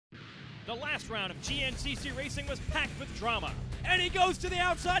The last round of GNCC racing was packed with drama. And he goes to the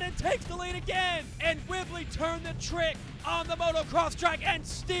outside and takes the lead again. And Whibley turned the trick on the motocross track and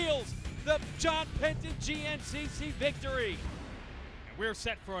steals the John Penton GNCC victory. And we're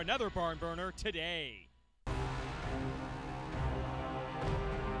set for another barn burner today.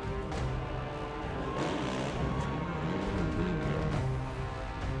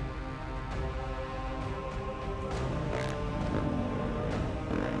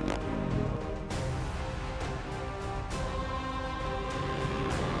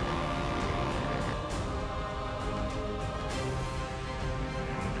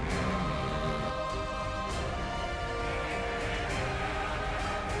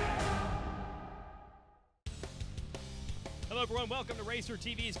 Hello everyone, welcome to Racer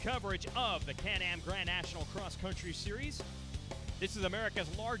TV's coverage of the Can-Am Grand National Cross Country Series. This is America's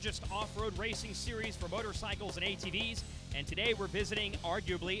largest off-road racing series for motorcycles and ATVs, and today we're visiting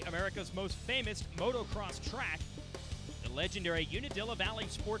arguably America's most famous motocross track, the legendary Unadilla Valley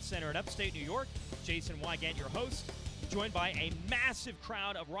Sports Center in upstate New York. Jason Wygant, your host, joined by a massive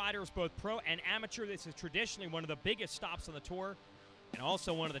crowd of riders, both pro and amateur. This is traditionally one of the biggest stops on the tour, and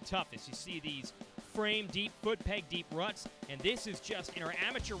also one of the toughest. You see these frame deep, foot peg deep ruts, and this is just in our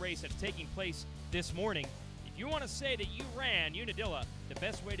amateur race that's taking place this morning. If you want to say that you ran Unadilla, the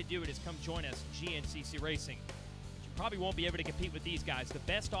best way to do it is come join us, GNCC Racing. But you probably won't be able to compete with these guys, the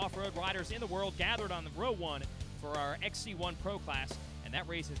best off-road riders in the world gathered on the row one for our XC1 Pro class, and that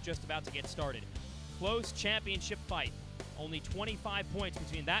race is just about to get started. Close championship fight. Only 25 points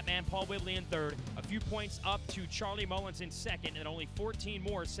between that man, Paul Whibley, in third, a few points up to Charlie Mullins in second, and only 14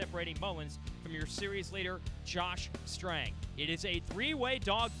 more separating Mullins from your series leader, Josh Strang. It is a three-way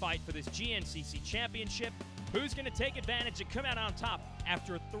dogfight for this GNCC championship. Who's going to take advantage and come out on top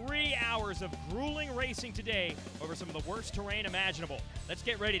after 3 hours of grueling racing today over some of the worst terrain imaginable? Let's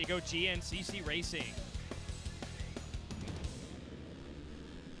get ready to go GNCC racing.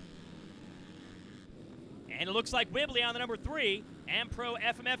 And it looks like Whibley on the number 3, Ampro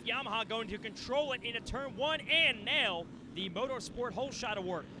FMF Yamaha going to control it into turn 1 and nail the Motorsport Hole Shot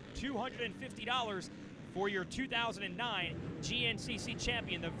Award. $250 for your 2009 GNCC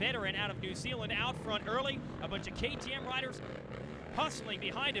champion, the veteran out of New Zealand, out front early. A bunch of KTM riders hustling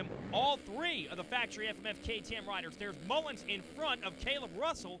behind him. All three of the factory FMF KTM riders. There's Mullins in front of Caleb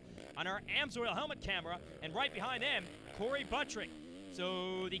Russell on our Amsoil helmet camera, and right behind them, Corey Buttrick.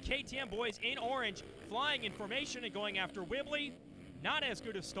 So the KTM boys in orange flying in formation and going after Whibley. Not as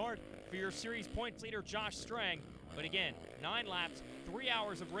good a start for your series points leader, Josh Strang. But again, 9 laps, 3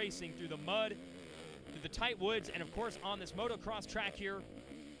 hours of racing through the mud, through the tight woods, and of course on this motocross track here,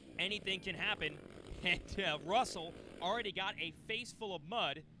 anything can happen. And Russell already got a face full of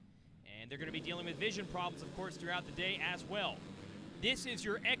mud, and they're going to be dealing with vision problems, of course, throughout the day as well. This is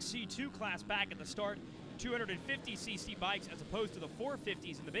your XC2 class back at the start. 250cc bikes as opposed to the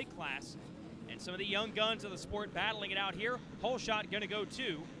 450s in the big class. And some of the young guns of the sport battling it out here. Hole shot going to go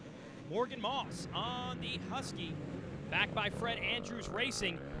to Morgan Moss on the Husky, backed by Fred Andrews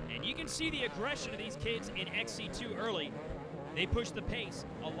Racing. And you can see the aggression of these kids in XC2 early. They push the pace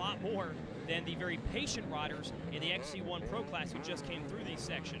a lot more than the very patient riders in the XC1 Pro class who just came through these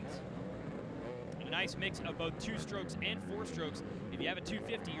sections. And a nice mix of both 2 strokes and 4 strokes. If you have a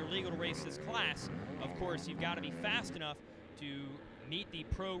 250, you're legal to race this class. Of course, you've got to be fast enough to meet the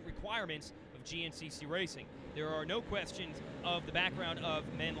pro requirements of GNCC racing. There are no questions of the background of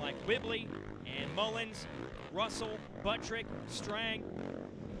men like Whibley and Mullins, Russell, Buttrick, Strang,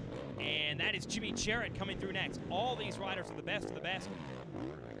 and that is Jimmy Jarrett coming through next. All these riders are the best of the best.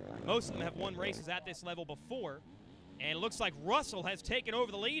 Most of them have won races at this level before. And it looks like Russell has taken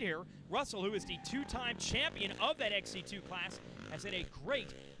over the lead here. Russell, who is the 2-time champion of that XC2 class, has had a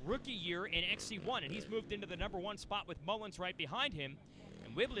great rookie year in XC1, and he's moved into the number 1 spot with Mullins right behind him.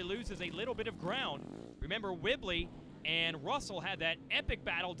 And Whibley loses a little bit of ground. Remember, Whibley and Russell had that epic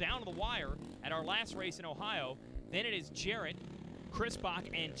battle down to the wire at our last race in Ohio. Then it is Jarrett, Chris Bach,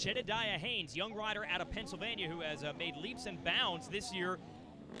 and Jedediah Haynes, young rider out of Pennsylvania who has made leaps and bounds this year.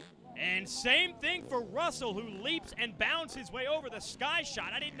 And same thing for Russell, who leaps and bounds his way over the Sky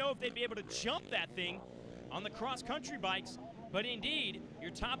Shot. I didn't know if they'd be able to jump that thing on the cross-country bikes, but indeed,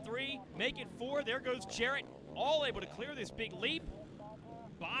 your top 3 make it 4. There goes Jarrett, all able to clear this big leap.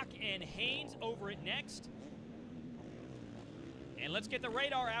 Bach and Haynes over it next. And let's get the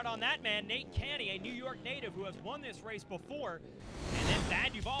radar out on that man, Nate Canny, a New York native who has won this race before. And then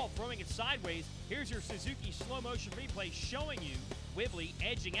Thad Duvall throwing it sideways. Here's your Suzuki slow motion replay showing you Whibley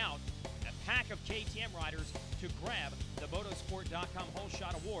edging out a pack of KTM riders to grab the Motorsport.com Hole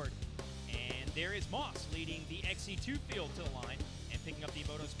Shot Award. And there is Moss leading the XC2 field to the line. And picking up the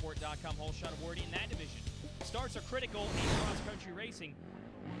motorsport.com Whole Shot Award in that division. Starts are critical in cross-country racing,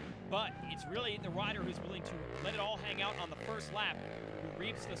 but it's really the rider who's willing to let it all hang out on the first lap who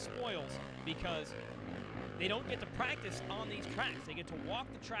reaps the spoils, because they don't get to practice on these tracks. They get to walk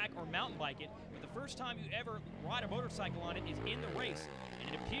the track or mountain bike it, but the first time you ever ride a motorcycle on it is in the race,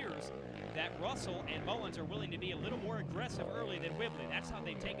 and it appears that Russell and Mullins are willing to be a little more aggressive early than Whibley. That's how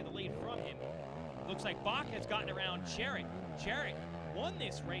they've taken the lead from him. Looks like Bach has gotten around Jarrett. Jarrett won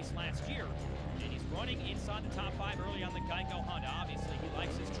this race last year, and he's running inside the top 5 early on the Geico Honda. Obviously, he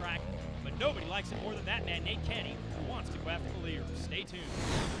likes his track, but nobody likes it more than that man, Nate Kenny, who wants to go after the leader. Stay tuned.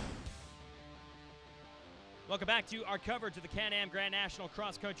 Welcome back to our coverage of the Can-Am Grand National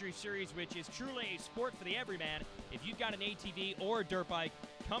Cross Country Series, which is truly a sport for the everyman. If you've got an ATV or a dirt bike,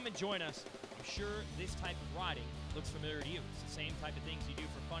 come and join us. I'm sure this type of riding looks familiar to you. It's the same type of things you do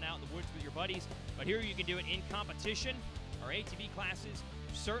for fun out in the woods with your buddies, but here you can do it in competition. Our ATV classes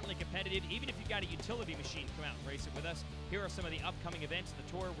are certainly competitive, even if you've got a utility machine, come out and race it with us. Here are some of the upcoming events of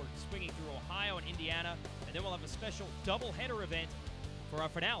the tour. We're swinging through Ohio and Indiana, and then we'll have a special doubleheader event for our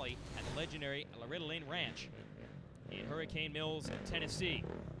finale at the legendary Loretta Lynn Ranch in Hurricane Mills, Tennessee.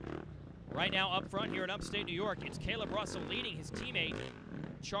 Right now up front here in upstate New York, it's Caleb Russell leading his teammate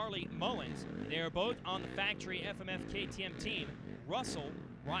Charlie Mullins. They are both on the factory FMF KTM team. Russell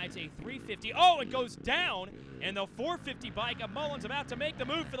rides a 350. Oh, it goes down, and the 450 bike of Mullins about to make the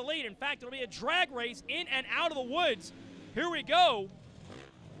move for the lead. In fact, it'll be a drag race in and out of the woods. Here we go,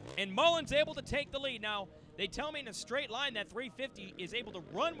 and Mullins able to take the lead. Now, they tell me in a straight line that 350 is able to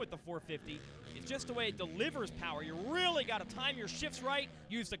run with the 450. It's just the way it delivers power. You really got to time your shifts right,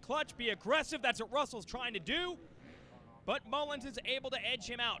 use the clutch, be aggressive. That's what Russell's trying to do. But Mullins is able to edge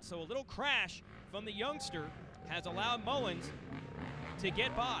him out. So a little crash from the youngster has allowed Mullins to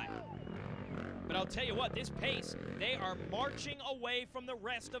get by. But I'll tell you what, this pace, they are marching away from the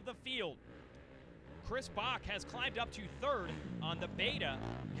rest of the field. Chris Bach has climbed up to 3rd on the Beta.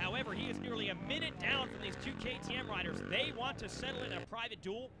 However, he is nearly a minute down from these 2 KTM riders. They want to settle in a private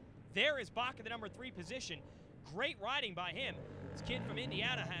duel. There is Bach in the number 3 position. Great riding by him. This kid from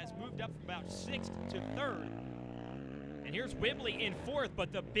Indiana has moved up from about 6th to 3rd. And here's Whibley in 4th,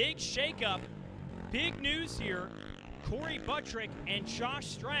 but the big shakeup, big news here. Corey Buttrick and Josh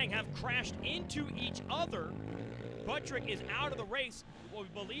Strang have crashed into each other. Buttrick is out of the race, what we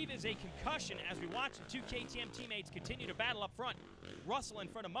believe is a concussion, as we watch the 2 KTM teammates continue to battle up front. Russell in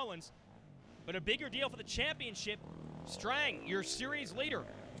front of Mullins. But a bigger deal for the championship. Strang, your series leader,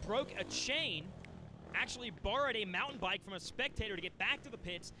 broke a chain, actually borrowed a mountain bike from a spectator to get back to the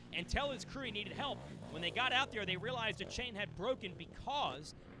pits and tell his crew he needed help. When they got out there, they realized a chain had broken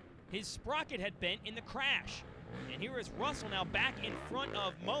because his sprocket had bent in the crash. And here is Russell now back in front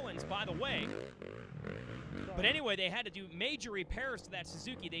of Mullins, by the way. But anyway, they had to do major repairs to that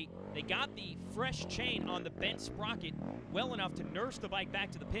Suzuki. They got the fresh chain on the bent sprocket well enough to nurse the bike back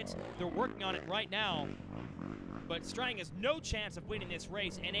to the pits. They're working on it right now. But Strang has no chance of winning this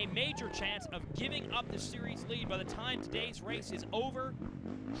race and a major chance of giving up the series lead by the time today's race is over.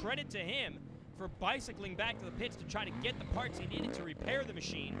 Credit to him for bicycling back to the pits to try to get the parts he needed to repair the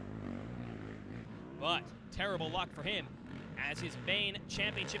machine. But terrible luck for him, as his main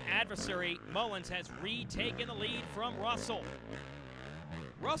championship adversary, Mullins, has retaken the lead from Russell.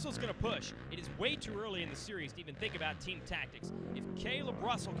 Russell's going to push. It is way too early in the series to even think about team tactics. If Caleb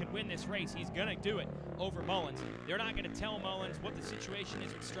Russell can win this race, he's going to do it over Mullins. They're not going to tell Mullins what the situation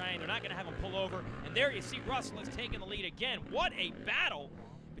is with Strang. They're not going to have him pull over. And there you see Russell has taken the lead again. What a battle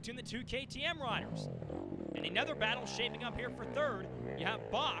between the 2 KTM riders. And another battle shaping up here for 3rd. You have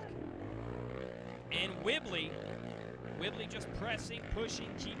Bach and Whibley. Whibley just pressing, pushing,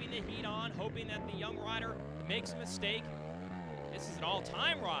 keeping the heat on, hoping that the young rider makes a mistake. This is an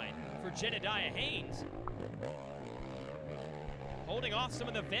all-time ride for Jedediah Haynes. Holding off some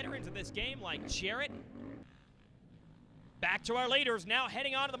of the veterans of this game like Jarrett. Back to our leaders, now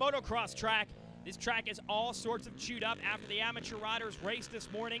heading onto the motocross track. This track is all sorts of chewed up after the amateur riders raced this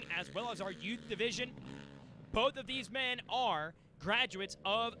morning, as well as our youth division. Both of these men are graduates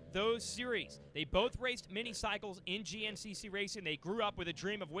of those series. They both raced mini cycles in GNCC racing. They grew up with a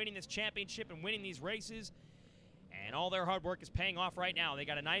dream of winning this championship and winning these races. And all their hard work is paying off right now. They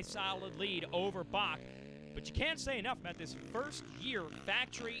got a nice solid lead over Bach. But you can't say enough about this first-year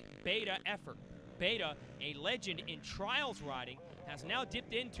factory Beta effort. Beta, a legend in trials riding, has now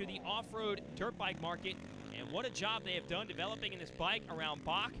dipped into the off-road dirt bike market. And what a job they have done developing in this bike around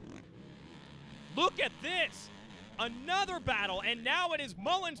Bach. Look at this! Another battle, and now it is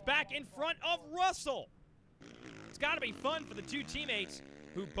Mullins back in front of Russell. It's got to be fun for the 2 teammates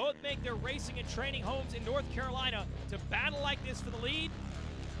who both make their racing and training homes in North Carolina to battle like this for the lead.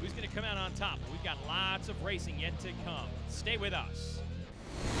 Who's going to come out on top? We've got lots of racing yet to come. Stay with us.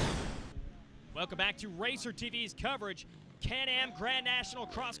 Welcome back to Racer TV's coverage. Can-Am Grand National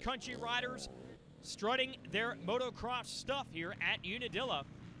Cross Country riders strutting their motocross stuff here at Unadilla.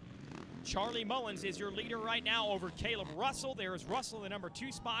 Charlie Mullins is your leader right now over Caleb Russell. There is Russell in the number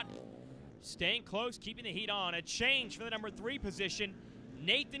 2 spot, staying close, keeping the heat on. A change for the number 3 position.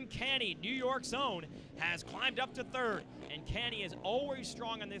 Nathan Canny, New York's own, has climbed up to 3rd, and Canny is always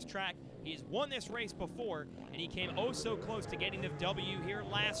strong on this track. He's won this race before, and he came oh so close to getting the W here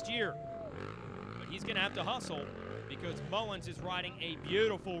last year. But he's going to have to hustle because Mullins is riding a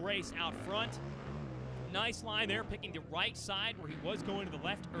beautiful race out front. Nice line there, picking the right side where he was going to the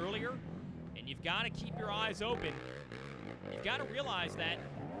left earlier. And you've got to keep your eyes open. You've got to realize that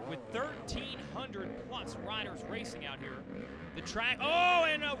with 1,300 plus riders racing out here, the track,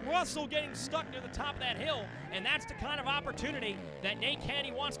 and Russell getting stuck near the top of that hill, and that's the kind of opportunity that Nate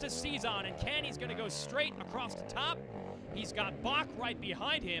Canny wants to seize on, and Canny's going to go straight across the top. He's got Bach right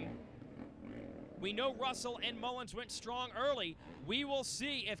behind him. We know Russell and Mullins went strong early. We will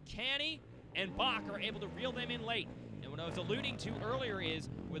see if Canny and Bach are able to reel them in late. And what I was alluding to earlier is,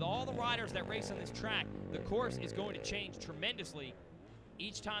 with all the riders that race on this track, the course is going to change tremendously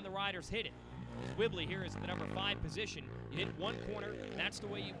each time the riders hit it. Wibbly here is in the number 5 position. You hit one corner, that's the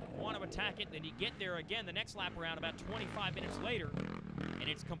way you want to attack it. Then you get there again the next lap around about 25 minutes later, and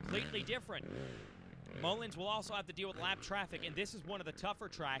it's completely different. Mullins will also have to deal with lap traffic, and this is one of the tougher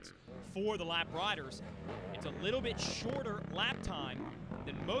tracks for the lap riders. It's a little bit shorter lap time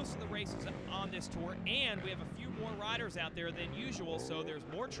than most of the races on this tour, and we have a few more riders out there than usual, so there's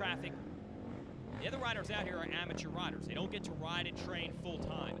more traffic. The other riders out here are amateur riders. They don't get to ride and train full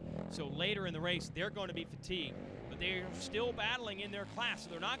time. So later in the race, they're going to be fatigued, but they're still battling in their class,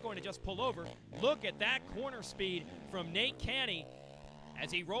 so they're not going to just pull over. Look at that corner speed from Nate Canny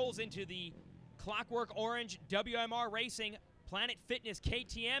as he rolls into the Clockwork Orange WMR Racing Planet Fitness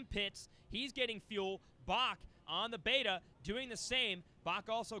KTM pits. He's getting fuel. Bach on the Beta doing the same. Bach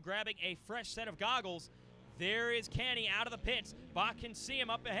also grabbing a fresh set of goggles. There is Canny out of the pits. Bach can see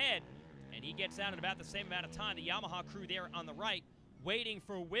him up ahead, and he gets out in about the same amount of time. The Yamaha crew there on the right waiting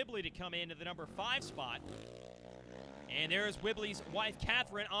for Wibbly to come into the number 5 spot. And there's Wibbly's wife,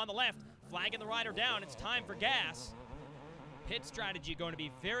 Catherine, on the left, flagging the rider down. It's time for gas. Pit strategy going to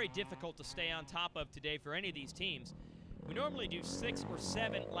be very difficult to stay on top of today for any of these teams. We normally do 6 or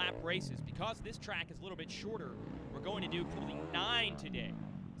 7 lap races. Because this track is a little bit shorter, we're going to do probably 9 today.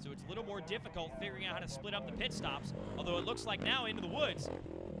 So it's a little more difficult figuring out how to split up the pit stops, although it looks like now into the woods.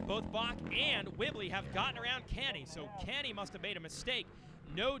 Both Bach and Wibbly have gotten around Canny, so Canny must have made a mistake.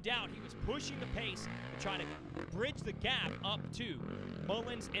 No doubt he was pushing the pace to try to bridge the gap up to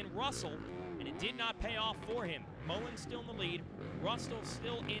Mullins and Russell, and it did not pay off for him. Mullins still in the lead, Russell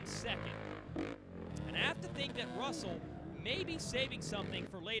still in second. And I have to think that Russell may be saving something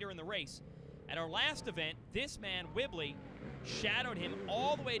for later in the race. At our last event, this man, Wibbly, shadowed him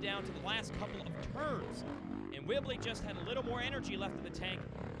all the way down to the last couple of turns. And Wibbly just had a little more energy left in the tank.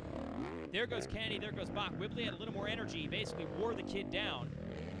 There goes Canny, there goes Bach. Wibbly had a little more energy. He basically wore the kid down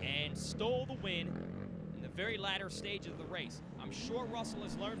and stole the win in the very latter stage of the race. I'm sure Russell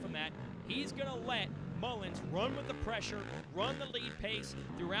has learned from that. He's going to let Mullins run with the pressure, run the lead pace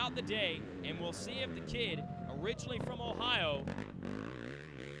throughout the day, and we'll see if the kid, originally from Ohio,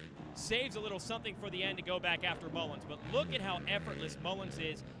 saves a little something for the end to go back after Mullins. But look at how effortless Mullins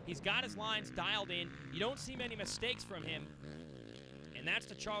is. He's got his lines dialed in. You don't see many mistakes from him. And that's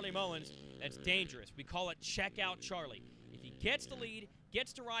the Charlie Mullins that's dangerous. We call it check out Charlie. If he gets the lead,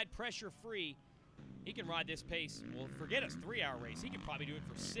 gets to ride pressure free, he can ride this pace. Well, forget a 3-hour race. He could probably do it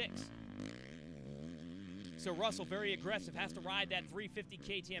for 6. So Russell, very aggressive, has to ride that 350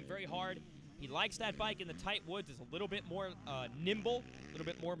 KTM very hard. He likes that bike in the tight woods. It's a little bit more nimble, a little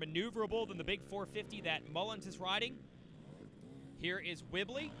bit more maneuverable than the big 450 that Mullins is riding. Here is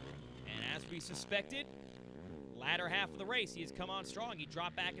Wibbly, and as we suspected, latter half of the race, he has come on strong. He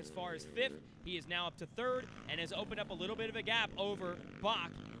dropped back as far as 5th. He is now up to 3rd and has opened up a little bit of a gap over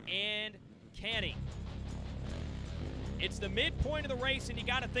Bach and Canny. It's the midpoint of the race, and you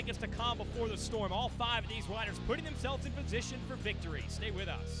got to think it's the calm before the storm. All 5 of these riders putting themselves in position for victory. Stay with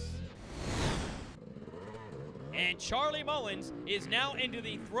us. And Charlie Mullins is now into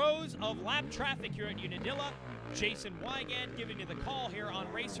the throes of lap traffic here at Unadilla. Jason Wygant giving you the call here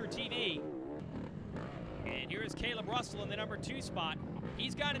on Racer TV. And here is Caleb Russell in the number 2 spot.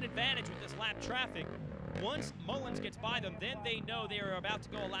 He's got an advantage with this lap traffic. Once Mullins gets by them, then they know they are about to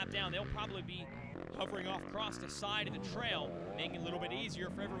go a lap down. They'll probably be hovering off across the side of the trail, making it a little bit easier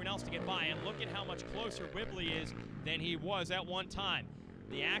for everyone else to get by. And look at how much closer Whibley is than he was at one time.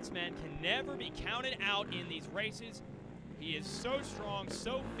 The Axeman can never be counted out in these races. He is so strong,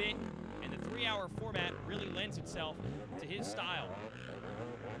 so fit, and the 3-hour format really lends itself to his style.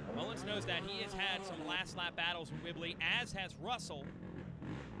 Mullins knows that. He has had some last lap battles with Whibley, as has Russell.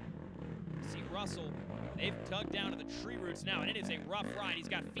 See Russell, they've dug down to the tree roots now, and it is a rough ride. He's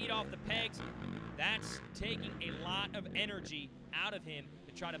got feet off the pegs. That's taking a lot of energy out of him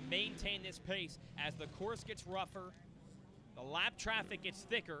to try to maintain this pace as the course gets rougher, the lap traffic gets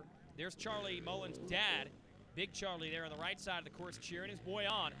thicker. There's Charlie Mullins' dad, Big Charlie there on the right side of the course cheering his boy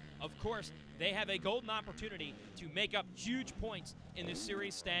on. Of course, they have a golden opportunity to make up huge points in the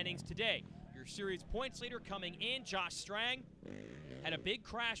series standings today. Your series points leader coming in, Josh Strang, had a big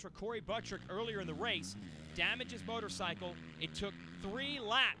crash with Corey Buttrick earlier in the race, damaged his motorcycle. It took 3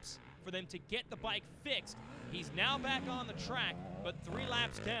 laps for them to get the bike fixed. He's now back on the track, but 3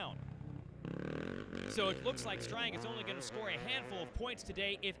 laps down. So it looks like Strang is only going to score a handful of points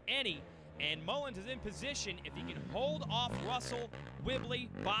today, if any, and Mullins is in position. If he can hold off Russell, Whibley,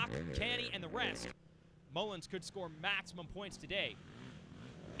 Bach, Canny, and the rest, Mullins could score maximum points today.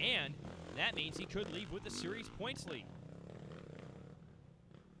 And that means he could leave with the series points lead.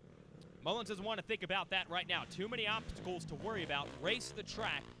 Mullins doesn't want to think about that right now. Too many obstacles to worry about. Race the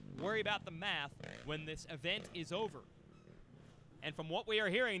track, worry about the math when this event is over. And from what we are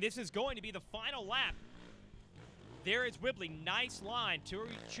hearing, this is going to be the final lap. There is Whibley, nice line,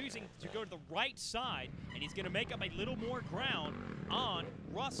 choosing to go to the right side, and he's going to make up a little more ground on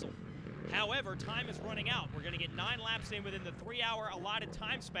Russell. However, time is running out. We're going to get 9 laps in within the 3-hour allotted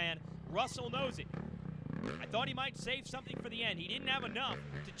time span. Russell knows it. I thought he might save something for the end. He didn't have enough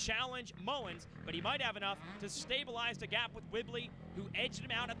to challenge Mullins, but he might have enough to stabilize the gap with Whibley, who edged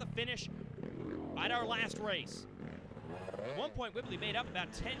him out at the finish at our last race. At one point, Whibley made up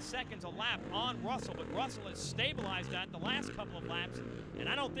about 10 seconds a lap on Russell, but Russell has stabilized that the last couple of laps, and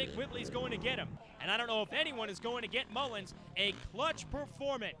I don't think Whibley's going to get him. And I don't know if anyone is going to get Mullins. A clutch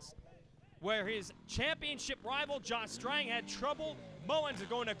performance where his championship rival, Josh Strang, had trouble. Mullins is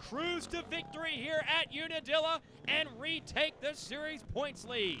going to cruise to victory here at Unadilla and retake the series points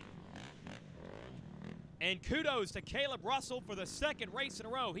lead. And kudos to Caleb Russell for the 2nd race in a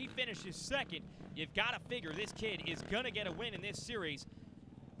row. He finishes 2nd. You've got to figure this kid is going to get a win in this series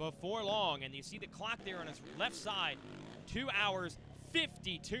before long. And you see the clock there on his left side, 2 hours,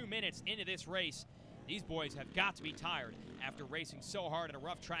 52 minutes into this race. These boys have got to be tired after racing so hard at a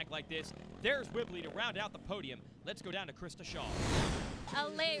rough track like this. There's Whibley to round out the podium. Let's go down to Krista Shaw. A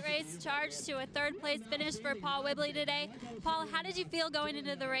late race charge to a 3rd place finish for Paul Whibley today. Paul, how did you feel going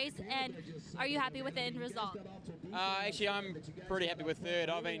into the race, and are you happy with the end result? Actually, I'm pretty happy with 3rd.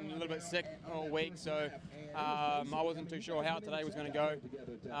 I've been a little bit sick all week, so I wasn't too sure how today was going to go.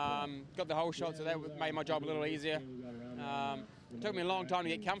 Got the whole shot, so that made my job a little easier. It took me a long time to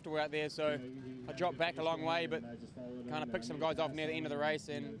get comfortable out there, so I dropped back a long way, but kind of picked some guys off near the end of the race,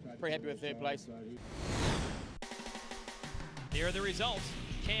 and pretty happy with 3rd place. There are the results.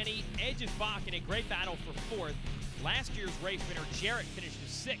 Canny edges Bach in a great battle for 4th. Last year's race winner, Jarrett, finishes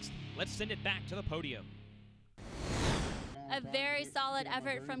 6th. Let's send it back to the podium. A very solid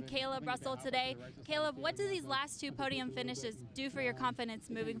effort from Caleb Russell today. Caleb, what do these last 2 podium finishes do for your confidence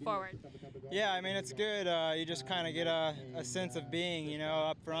moving forward? Yeah, I mean, it's good. You just kind of get a sense of being, you know,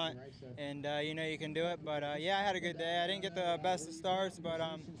 up front, and you know you can do it. But yeah, I had a good day. I didn't get the best of starts, but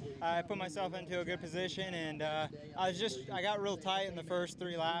I put myself into a good position, and I got real tight in the first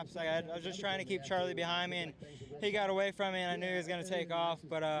 3 laps. I was just trying to keep Charlie behind me, and he got away from me, and I knew he was going to take off,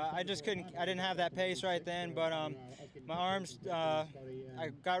 but I didn't have that pace right then. But my arms, I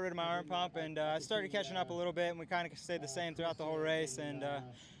got rid of my arm pump, and I started catching up a little bit, and we kind of stayed the same throughout the whole race. And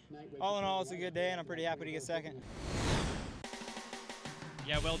all in all, it's a good day, and I'm pretty happy to get 2nd.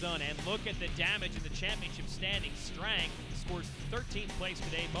 Yeah, well done. And look at the damage in the championship standings. Strang scores 13th place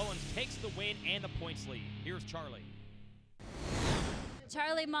today. Mullins takes the win and the points lead. Here's Charlie.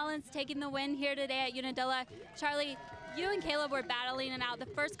 Charlie Mullins taking the win here today at Unadilla. Charlie, you and Caleb were battling it out the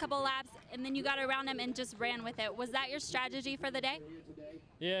first couple laps, and then you got around him and just ran with it. Was that your strategy for the day?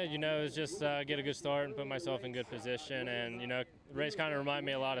 Yeah, you know, it was just get a good start and put myself in good position. And, you know, the race kind of reminded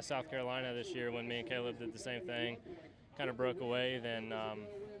me a lot of South Carolina this year when me and Caleb did the same thing. Kind of broke away. Then,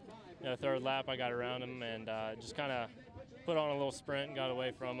 you know, 3rd lap I got around him and just kind of put on a little sprint and got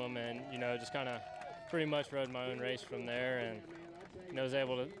away from him, and, you know, just kind of pretty much rode my own race from there, and, you know, was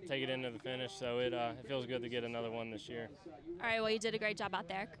able to take it into the finish. So it feels good to get another one this year. All right, well, you did a great job out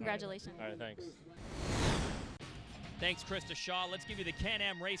there. Congratulations. All right, thanks. Thanks, Krista Shaw. Let's give you the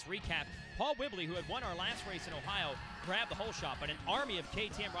Can-Am race recap. Paul Whibley, who had won our last race in Ohio, grabbed the whole shot, but an army of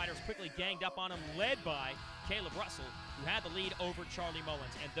KTM riders quickly ganged up on him, led by Caleb Russell, who had the lead over Charlie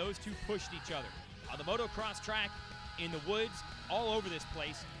Mullins, and those two pushed each other. On the motocross track, in the woods, all over this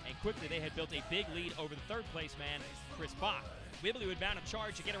place, and quickly they had built a big lead over the third place man, Chris Bach. Whibley would mount a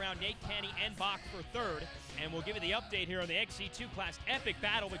charge to get around Nate Canny and Bach for third, and we'll give you the update here on the XC2 class. Epic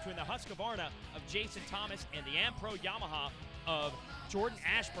battle between the Husqvarna of Jason Thomas and the Ampro Yamaha of Jordan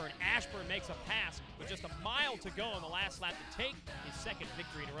Ashburn. Ashburn makes a pass with just a mile to go on the last lap to take his second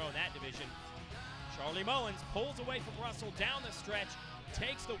victory in a row in that division. Charlie Mullins pulls away from Russell down the stretch,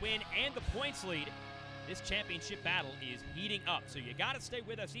 takes the win and the points lead. This championship battle is heating up, so you got to stay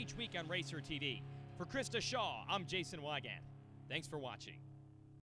with us each week on Racer TV. For Krista Shaw, I'm Jason Wygant. Thanks for watching.